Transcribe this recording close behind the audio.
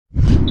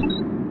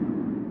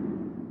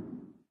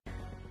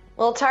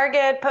Well,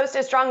 Target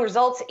posted strong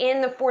results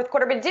in the fourth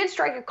quarter, but did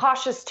strike a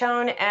cautious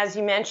tone. As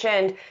you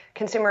mentioned,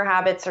 consumer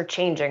habits are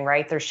changing,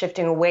 right? They're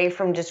shifting away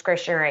from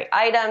discretionary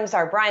items.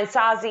 Our Brian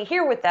Sozzi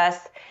here with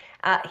us.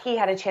 He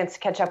had a chance to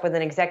catch up with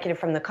an executive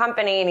from the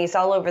company, and he's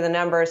all over the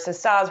numbers. So,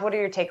 Soz, what are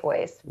your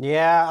takeaways?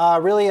 Yeah,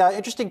 really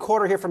interesting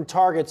quarter here from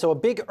Target. So a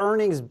big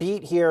earnings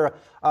beat here,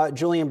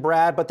 Julie and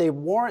Brad, but they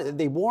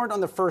warned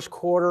on the first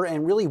quarter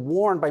and really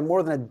warned by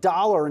more than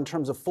 $1 in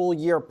terms of full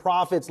year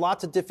profits.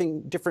 Lots of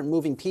different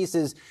moving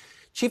pieces.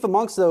 Chief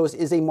amongst those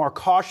is a more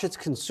cautious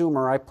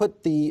consumer. I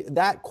put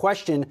that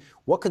question,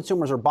 what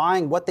consumers are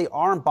buying, what they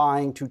aren't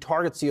buying, to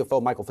Target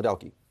CFO Michael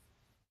Fiddelke.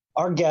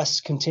 Our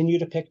guests continue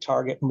to pick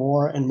Target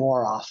more and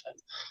more often.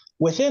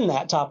 Within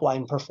that top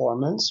line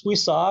performance, we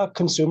saw a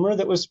consumer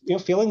that was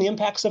feeling the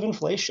impacts of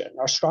inflation.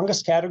 Our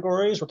strongest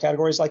categories were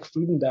categories like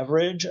food and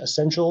beverage,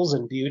 essentials,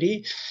 and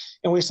beauty.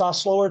 And we saw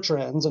slower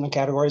trends in the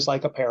categories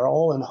like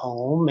apparel and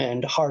home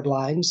and hard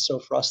lines. So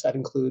for us, that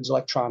includes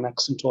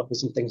electronics and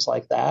toys and things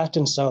like that.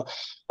 And so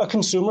a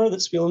consumer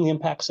that's feeling the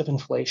impacts of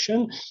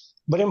inflation.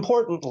 But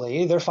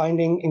importantly, they're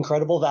finding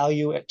incredible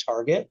value at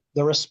Target.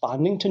 They're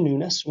responding to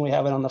newness when we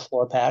have it on the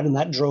floor pad, and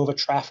that drove a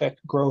traffic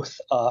growth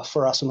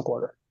for us in the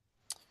quarter.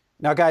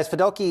 Now, guys,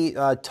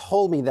 Fiddelke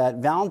told me that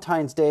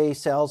Valentine's Day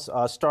sales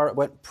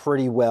went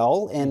pretty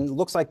well, and it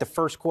looks like the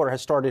first quarter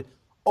has started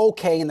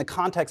okay in the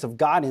context of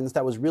guidance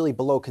that was really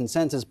below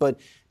consensus, but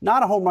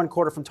not a home run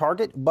quarter from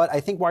Target. But I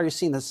think why you're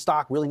seeing the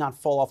stock really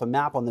not fall off a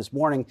map on this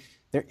morning,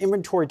 their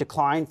inventory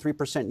declined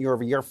 3% year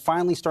over year,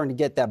 finally starting to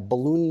get that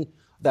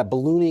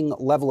ballooning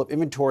level of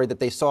inventory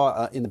that they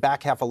saw in the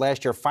back half of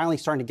last year, finally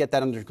starting to get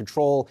that under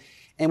control.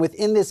 And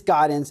within this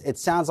guidance, it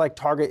sounds like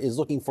Target is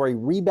looking for a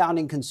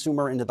rebounding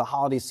consumer into the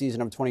holiday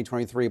season of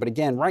 2023. But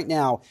again, right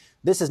now,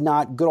 this is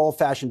not good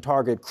old-fashioned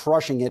Target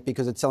crushing it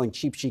because it's selling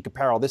cheap chic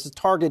apparel. This is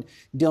Target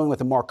dealing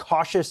with a more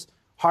cautious,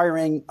 higher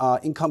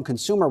income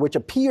consumer, which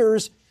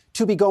appears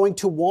to be going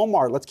to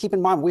Walmart. Let's keep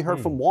in mind, we heard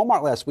from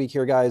Walmart last week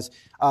here, guys,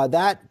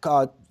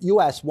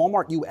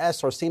 Walmart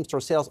US, our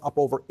same-store sales up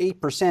over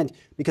 8%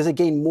 because it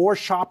gained more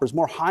shoppers,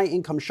 more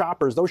high-income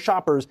shoppers. Those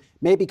shoppers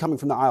may be coming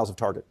from the aisles of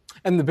Target.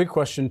 And the big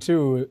question,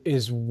 too,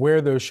 is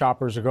where those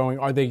shoppers are going.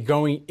 Are they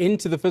going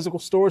into the physical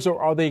stores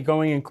or are they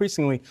going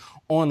increasingly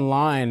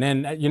online?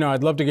 And,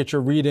 I'd love to get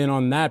your read in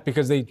on that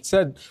because they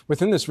said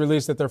within this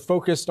release that they're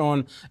focused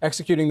on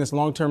executing this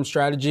long-term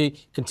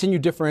strategy,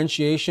 continued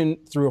differentiation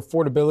through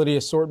affordability,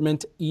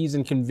 assortment, ease,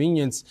 and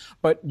convenience.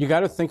 But you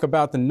got to think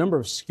about the number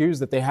of SKUs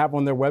that they have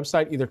on their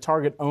website, either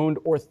Target-owned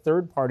or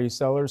third-party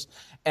sellers,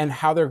 and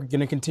how they're going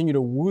to continue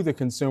to woo the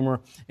consumer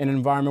in an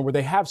environment where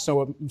they have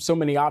so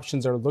many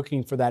options that are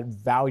looking for that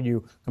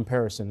value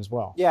comparison as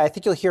well. Yeah, I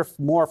think you'll hear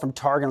more from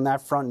Target on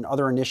that front and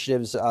other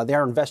initiatives.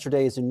 Their Investor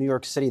Day is in New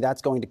York City.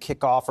 That's going to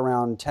kick off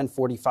around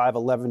 10:45,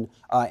 11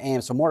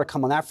 a.m. So more to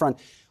come on that front.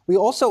 We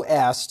also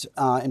asked,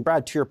 and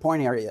Brad, to your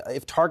point here,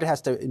 if Target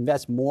has to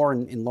invest more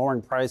in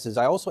lowering prices.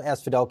 I also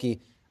asked Fiddelke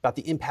about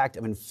the impact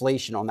of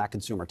inflation on that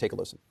consumer. Take a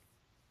listen.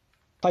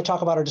 If I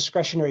talk about our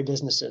discretionary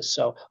businesses,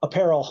 so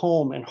apparel,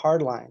 home, and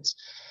hard lines,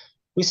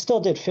 we still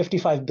did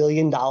 $55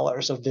 billion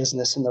of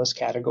business in those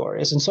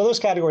categories. And so those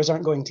categories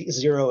aren't going to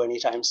zero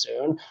anytime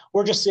soon.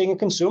 We're just seeing a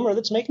consumer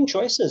that's making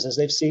choices as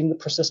they've seen the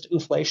persistent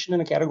inflation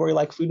in a category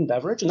like food and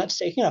beverage, and that's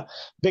taking a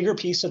bigger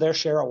piece of their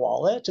share of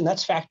wallet, and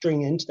that's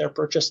factoring into their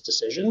purchase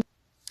decision.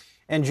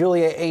 And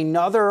Julia,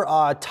 another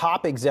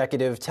top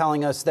executive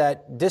telling us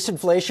that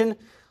disinflation,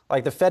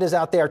 like the Fed is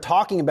out there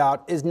talking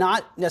about, is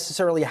not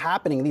necessarily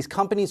happening. These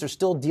companies are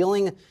still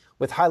dealing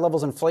with high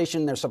levels of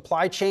inflation in their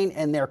supply chain,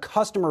 and their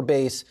customer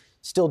base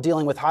still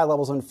dealing with high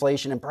levels of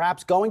inflation, and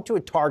perhaps going to a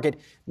Target,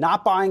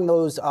 not buying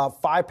those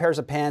 5 pairs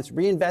of pants,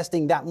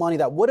 reinvesting that money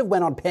that would have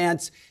went on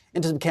pants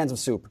into some cans of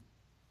soup.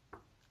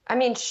 I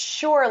mean,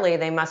 surely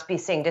they must be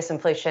seeing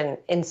disinflation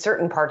in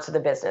certain parts of the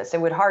business.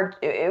 It would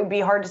be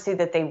hard to see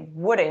that they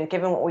wouldn't,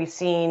 given what we've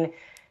seen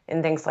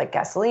in things like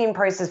gasoline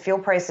prices, fuel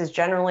prices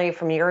generally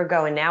from a year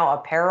ago, and now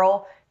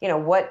apparel.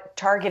 What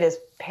Target is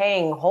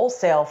paying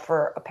wholesale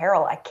for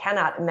apparel, I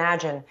cannot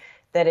imagine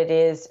that it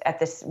is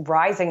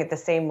rising at the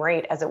same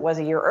rate as it was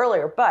a year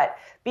earlier. But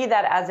be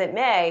that as it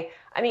may,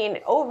 I mean,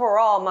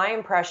 overall, my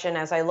impression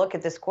as I look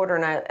at this quarter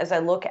and as I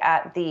look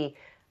at the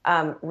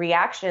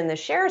reaction in the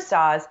share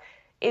size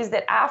is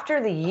that after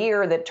the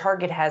year that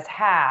Target has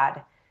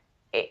had,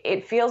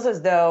 it feels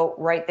as though,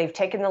 right, they've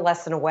taken the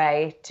lesson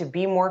away to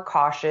be more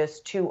cautious,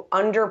 to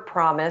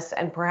under-promise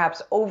and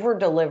perhaps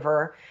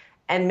over-deliver,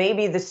 and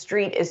maybe the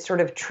street is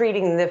sort of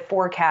treating the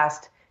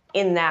forecast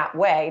in that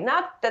way.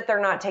 Not that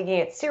they're not taking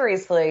it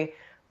seriously,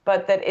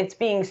 but that it's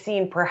being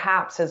seen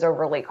perhaps as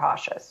overly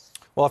cautious.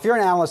 Well, if you're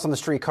an analyst on the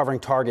street covering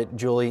Target,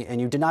 Julie,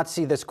 and you did not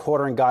see this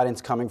quarter in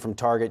guidance coming from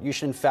Target, you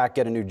should in fact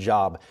get a new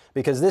job,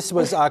 because this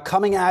was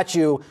coming at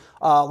you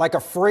like a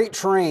freight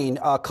train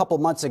a couple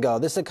months ago.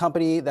 This is a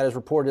company that has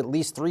reported at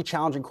least 3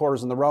 challenging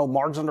quarters in a row,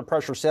 margins under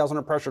pressure, sales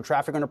under pressure,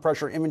 traffic under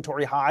pressure,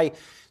 inventory high.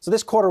 So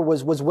this quarter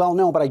was well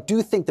known, but I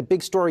do think the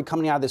big story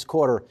coming out of this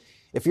quarter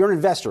If you're an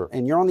investor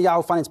and you're on the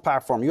Yahoo Finance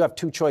platform, you have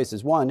two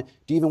choices. One, do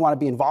you even want to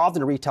be involved in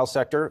the retail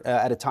sector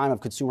at a time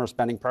of consumer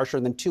spending pressure?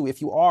 And then two, if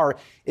you are,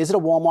 is it a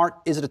Walmart?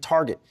 Is it a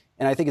Target?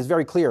 And I think it's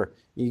very clear.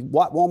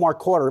 Walmart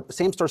quarter,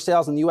 same-store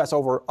sales in the U.S.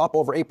 up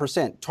over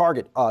 8%.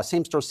 Target,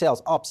 same-store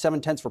sales up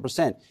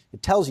 0.7%.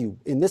 It tells you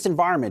in this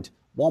environment,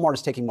 Walmart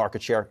is taking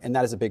market share, and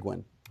that is a big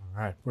win.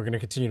 All right, we're going to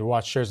continue to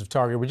watch shares of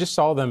Target. We just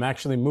saw them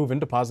actually move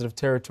into positive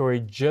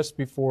territory just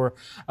before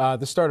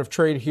the start of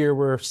trade here.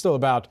 We're still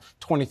about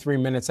 23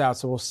 minutes out,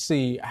 so we'll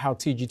see how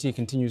TGT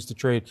continues to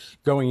trade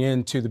going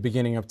into the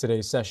beginning of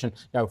today's session.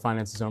 Yahoo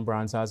Finance's own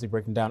Brian Sozzi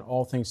breaking down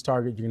all things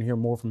Target. You're going to hear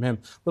more from him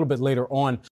a little bit later on.